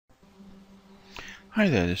Hi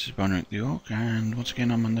there, this is Bonrek the Orc, and once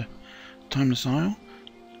again I'm on the Timeless Isle,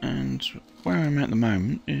 and where I'm at the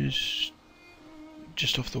moment is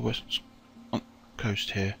just off the west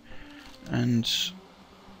coast here, and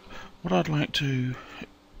what I'd like to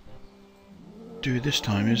do this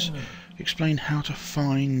time is explain how to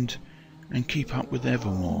find and keep up with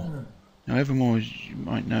Evermaw. Now Evermaw, as you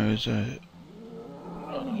might know, is a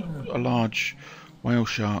large whale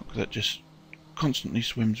shark that just constantly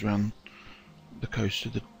swims around the coast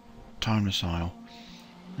of the Timeless Isle.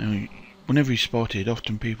 Now, whenever he's spotted,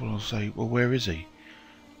 often people will say, well, where is he?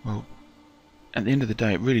 Well, at the end of the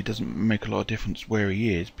day, it really doesn't make a lot of difference where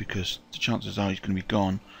he is, because the chances are he's going to be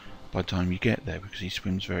gone by the time you get there, because he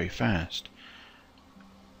swims very fast.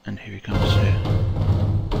 And here he comes here.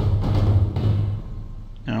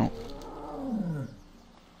 Now,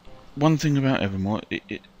 one thing about Evermaw,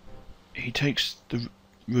 he takes the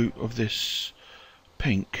route of this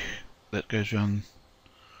pink that goes around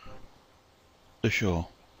the shore.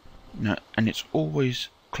 Now, and it's always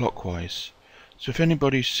clockwise. So if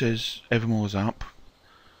anybody says Evermaw's up,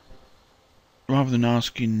 rather than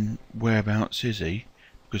asking whereabouts is he,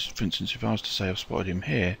 because for instance if I was to say I've spotted him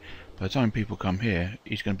here, by the time people come here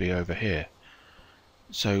he's going to be over here.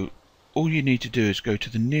 So all you need to do is go to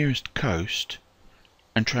the nearest coast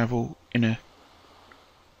and travel in a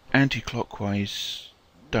anti-clockwise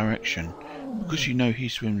direction, because you know he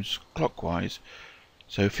swims clockwise.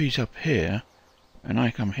 So if he's up here and I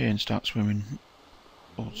come here and start swimming,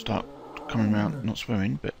 or start coming around, not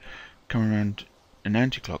swimming but coming around in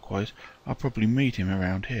anti-clockwise, I'll probably meet him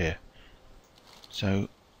around here. So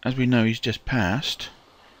as we know, he's just passed,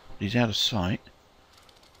 he's out of sight,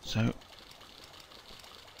 so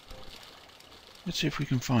let's see if we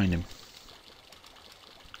can find him.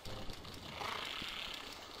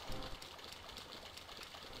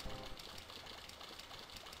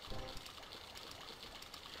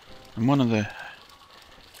 And one of the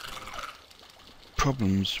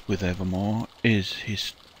problems with Evermaw is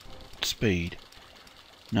his speed.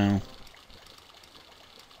 Now,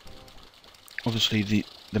 obviously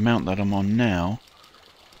the mount that I'm on now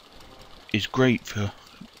is great for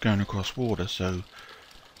going across water, so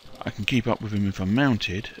I can keep up with him if I'm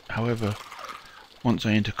mounted. However, once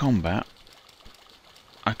I enter combat,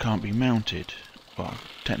 I can't be mounted. Well,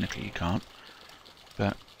 technically you can't,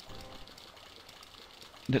 but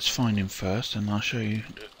let's find him first and I'll show you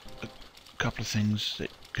a couple of things that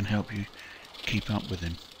can help you keep up with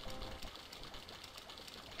him.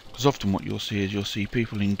 Because often what you'll see is you'll see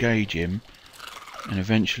people engage him and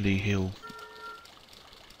eventually he'll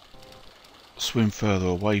swim further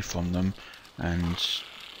away from them and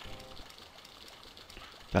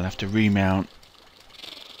they'll have to remount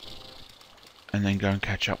and then go and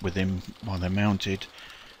catch up with him while they're mounted,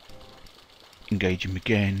 engage him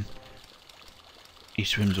again. He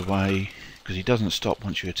swims away because he doesn't stop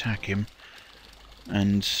once you attack him,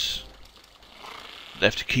 and they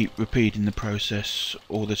have to keep repeating the process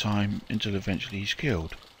all the time until eventually he's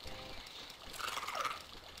killed.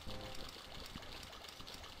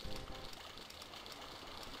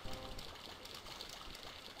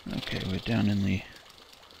 Okay, we're down in the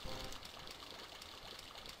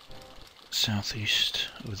southeast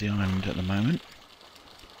of the island at the moment.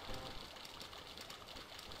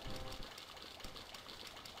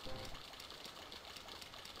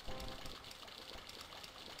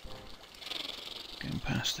 Going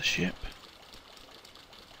past the ship,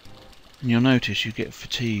 and you'll notice you get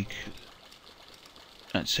fatigue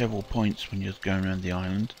at several points when you're going around the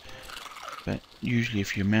island, but usually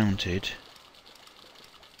if you're mounted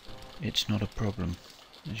it's not a problem.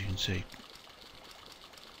 As you can see,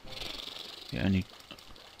 it only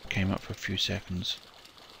came up for a few seconds,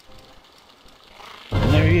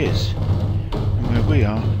 and there he is, and where we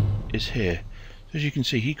are is here. So as you can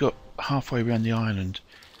see, he got halfway around the island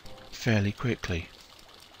fairly quickly.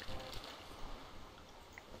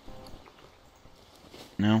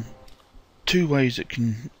 Now, two ways that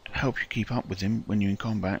can help you keep up with him when you're in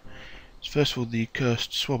combat is, first of all, the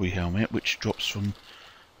cursed swabby helmet, which drops from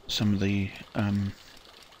some of the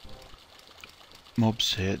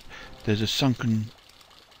mobs here. There's a sunken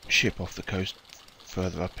ship off the coast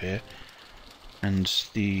further up here, and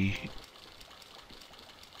the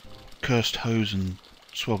cursed hose and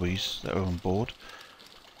swabbies that are on board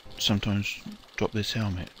sometimes drop this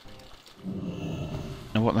helmet.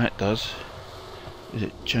 Now what that does is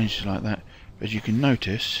it changes like that. As you can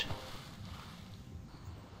notice,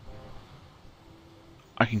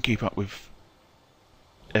 I can keep up with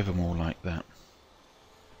Evermaw like that.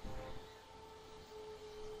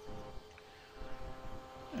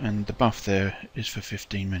 And the buff there is for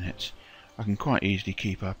 15 minutes. I can quite easily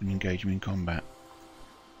keep up and engage him in combat.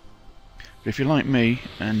 But if you're like me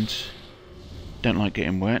and don't like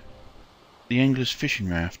getting wet, the angler's fishing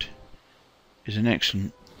raft is an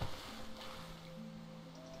excellent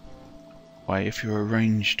way if you're a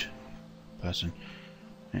ranged person.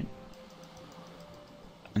 And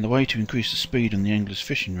the way to increase the speed on the angler's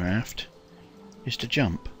fishing raft is to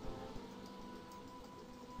jump.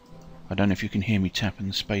 I don't know if you can hear me tapping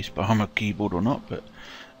the space bar on my keyboard or not, but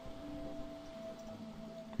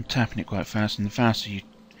I'm tapping it quite fast, and the faster you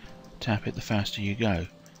tap it, the faster you go.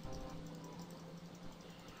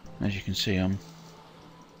 As you can see, I'm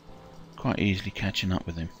quite easily catching up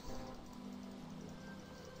with him.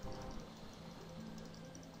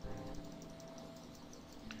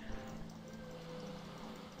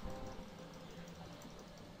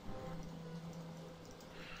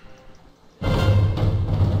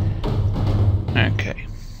 Okay.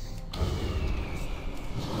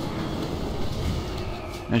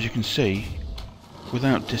 As you can see,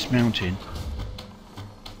 without dismounting,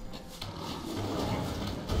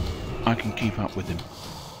 I can keep up with him.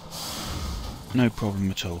 No problem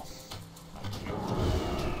at all.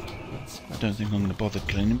 I don't think I'm going to bother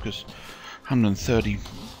killing him because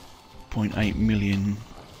 130.8 million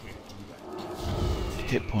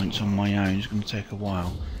hit points on my own is going to take a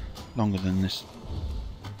while, longer than this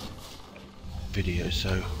video,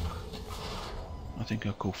 so I think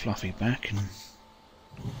I'll call Fluffy back and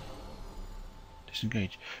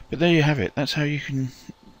disengage. But there you have it. That's how you can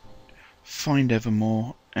find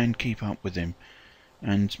Evermaw and keep up with him.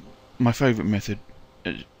 And my favourite method,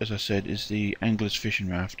 as I said, is the Angler's Fishing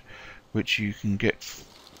Raft, which you can get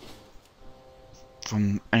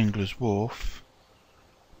from Angler's Wharf,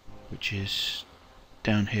 which is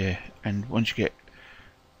down here. And once you get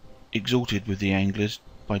exalted with the anglers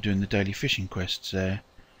by doing the daily fishing quests there,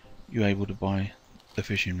 you're able to buy the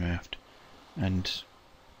fishing raft. And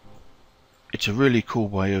it's a really cool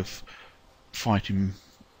way of fighting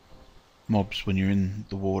mobs when you're in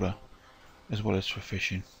the water, as well as for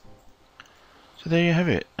fishing. So there you have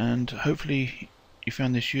it, and hopefully you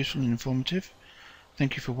found this useful and informative.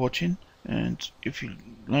 Thank you for watching, and if you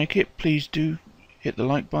like it, please do hit the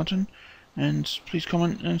like button, and please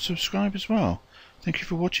comment and subscribe as well. Thank you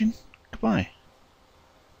for watching. Goodbye.